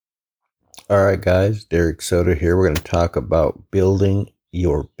All right, guys, Derek Soda here. We're going to talk about building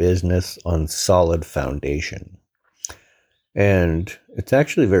your business on solid foundation. And it's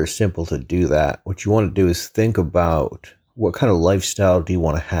actually very simple to do that. What you want to do is think about what kind of lifestyle do you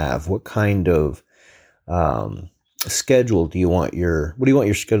want to have? What kind of schedule what do you want your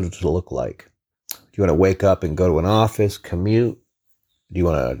schedule to look like? Do you want to wake up and go to an office, commute? Do you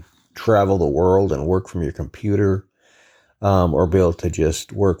want to travel the world and work from your computer, or be able to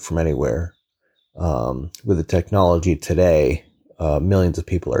just work from anywhere? With the technology today, millions of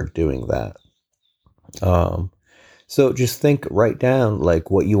people are doing that. Um, so just write down like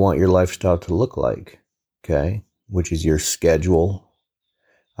what you want your lifestyle to look like, okay? Which is your schedule.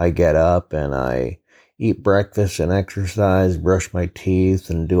 I get up and I eat breakfast and exercise, brush my teeth,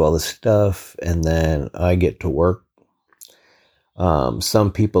 and do all this stuff, and then I get to work.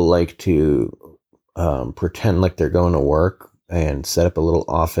 Some people like to pretend like they're going to work and set up a little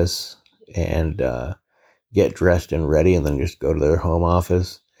office and get dressed and ready and then just go to their home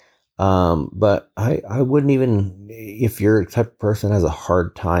office. But I wouldn't even, if you're a type of person that has a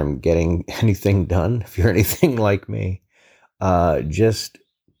hard time getting anything done, if you're anything like me, just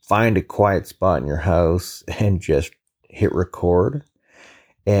find a quiet spot in your house and just hit record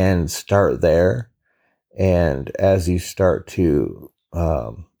and start there. And as you start to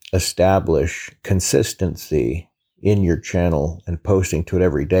establish consistency in your channel and posting to it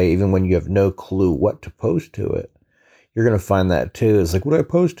every day, even when you have no clue what to post to it, you're going to find that too. It's like, what do I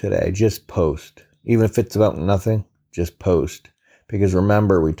post today? Just post. Even if it's about nothing, just post. Because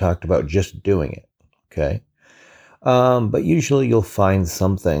remember, we talked about just doing it. Okay. But usually you'll find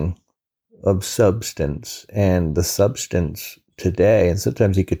something of substance, and the substance today, and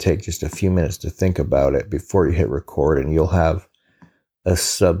sometimes you could take just a few minutes to think about it before you hit record, and you'll have a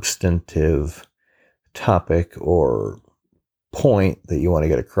substantive topic or point that you want to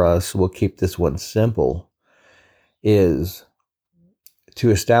get across. So we'll keep this one simple, is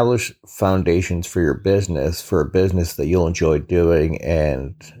to establish foundations for your business, for a business that you'll enjoy doing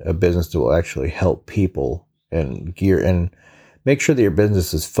and a business that will actually help people, and make sure that your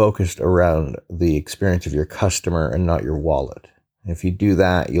business is focused around the experience of your customer and not your wallet. If you do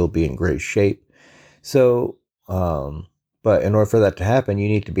that, you'll be in great shape. So, but in order for that to happen, you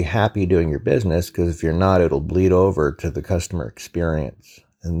need to be happy doing your business, because if you're not, it'll bleed over to the customer experience.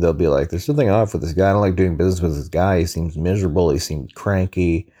 And they'll be like, there's something off with this guy. I don't like doing business with this guy. He seems miserable. He seems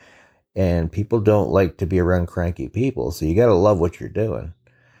cranky. And people don't like to be around cranky people. So you got to love what you're doing.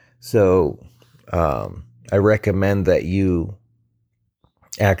 So I recommend that you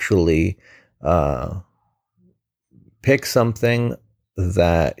actually pick something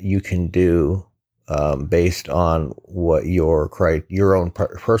that you can do based on what your own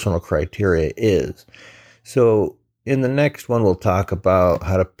personal criteria is. So in the next one, we'll talk about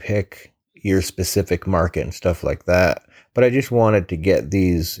how to pick your specific market and stuff like that. But I just wanted to get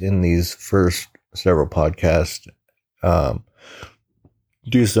these in these first several podcasts,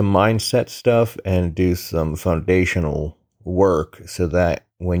 do some mindset stuff and do some foundational work so that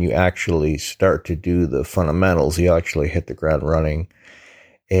when you actually start to do the fundamentals, you actually hit the ground running,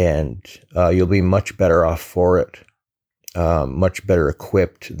 and you'll be much better off for it, much better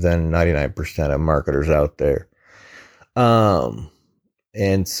equipped than 99% of marketers out there.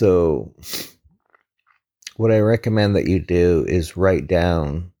 And so what I recommend that you do is write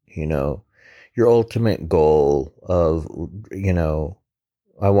down, your ultimate goal of,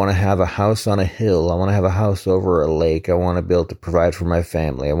 I want to have a house on a hill. I want to have a house over a lake. I want to be able to provide for my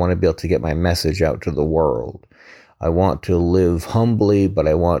family. I want to be able to get my message out to the world. I want to live humbly, but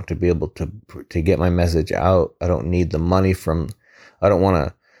I want to be able to get my message out. I don't need the money I don't want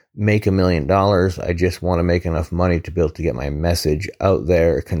to make $1 million. I just want to make enough money to be able to get my message out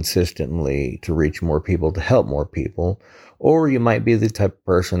there consistently, to reach more people, to help more people. Or you might be the type of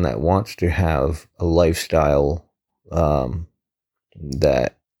person that wants to have a lifestyle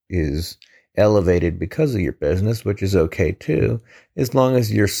that is elevated because of your business, which is okay too, as long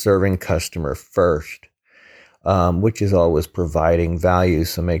as you're serving customer first, which is always providing value.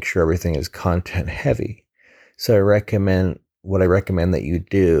 So make sure everything is content heavy. So what I recommend that you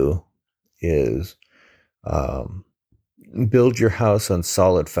do is build your house on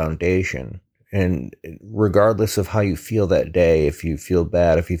solid foundation. And regardless of how you feel that day, if you feel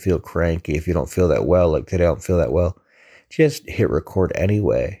bad, if you feel cranky, if you don't feel that well, like today I don't feel that well, just hit record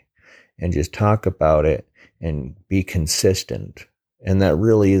anyway and just talk about it and be consistent. And that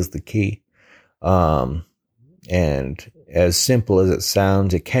really is the key. And as simple as it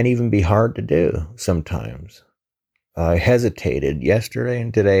sounds, it can even be hard to do sometimes. I hesitated yesterday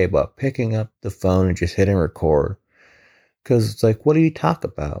and today about picking up the phone and just hitting record, because it's like, what do you talk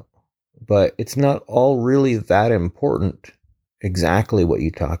about? but it's not all really that important exactly what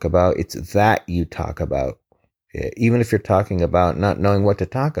you talk about. It's that you talk about, even if you're talking about not knowing what to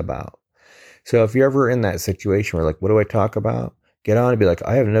talk about. So if you're ever in that situation where like, what do I talk about? Get on and be like,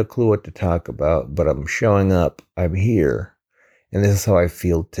 I have no clue what to talk about, but I'm showing up. I'm here. And this is how I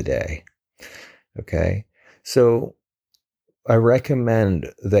feel today. Okay. So I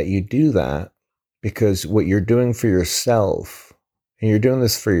recommend that you do that, because what you're doing for yourself, and you're doing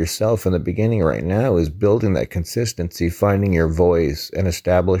this for yourself in the beginning right now, is building that consistency, finding your voice, and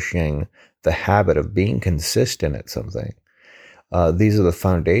establishing the habit of being consistent at something. These are the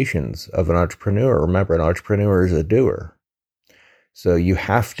foundations of an entrepreneur. Remember, an entrepreneur is a doer. So you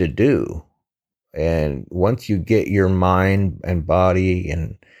have to do. And once you get your mind and body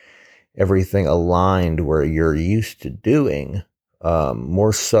and everything aligned where you're used to doing,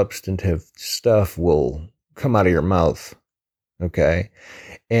 more substantive stuff will come out of your mouth. Okay.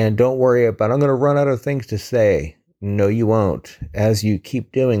 And don't worry about, I'm going to run out of things to say. No, you won't. As you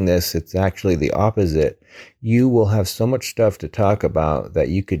keep doing this, it's actually the opposite. You will have so much stuff to talk about that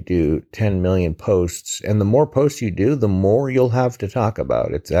you could do 10 million posts. And the more posts you do, the more you'll have to talk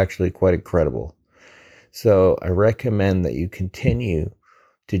about. It's actually quite incredible. So I recommend that you continue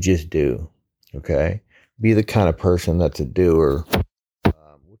to just do. Okay. Be the kind of person that's a doer,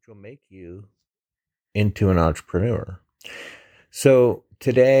 which will make you into an entrepreneur. So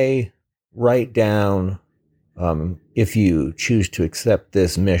today, write down, if you choose to accept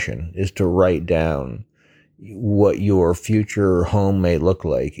this mission, is to write down what your future home may look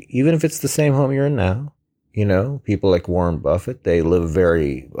like, even if it's the same home you're in now. You know, people like Warren Buffett, they live a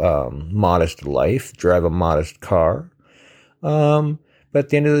very modest life, drive a modest car. But at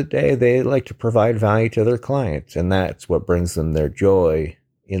the end of the day, they like to provide value to their clients, and that's what brings them their joy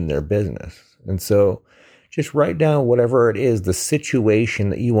in their business. And so just write down whatever it is, the situation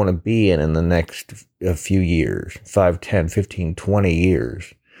that you want to be in the next few years, 5, 10, 15, 20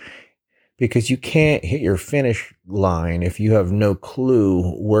 years. Because you can't hit your finish line if you have no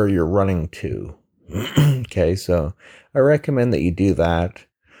clue where you're running to. Okay, so I recommend that you do that.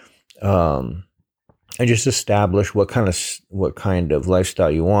 And just establish what kind of lifestyle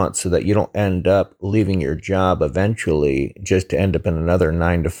you want, so that you don't end up leaving your job eventually just to end up in another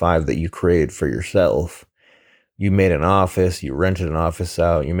 9 to 5 that you created for yourself. You made an office, you rented an office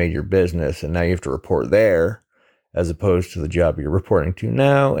out, you made your business, and now you have to report there as opposed to the job you're reporting to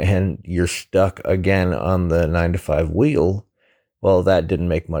now, and you're stuck again on the 9 to 5 wheel. Well, that didn't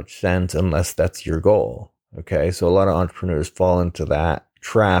make much sense unless that's your goal. Okay, so a lot of entrepreneurs fall into that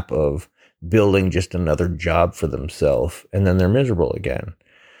trap of building just another job for themselves, and then they're miserable again.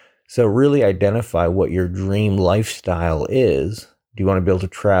 So really identify what your dream lifestyle is. Do you want to be able to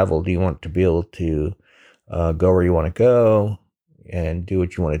travel? Do you want to be able to go where you want to go and do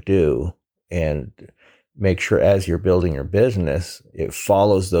what you want to do? And make sure as you're building your business, it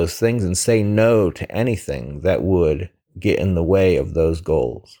follows those things, and say no to anything that would get in the way of those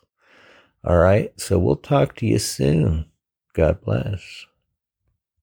goals. All right. So we'll talk to you soon. God bless.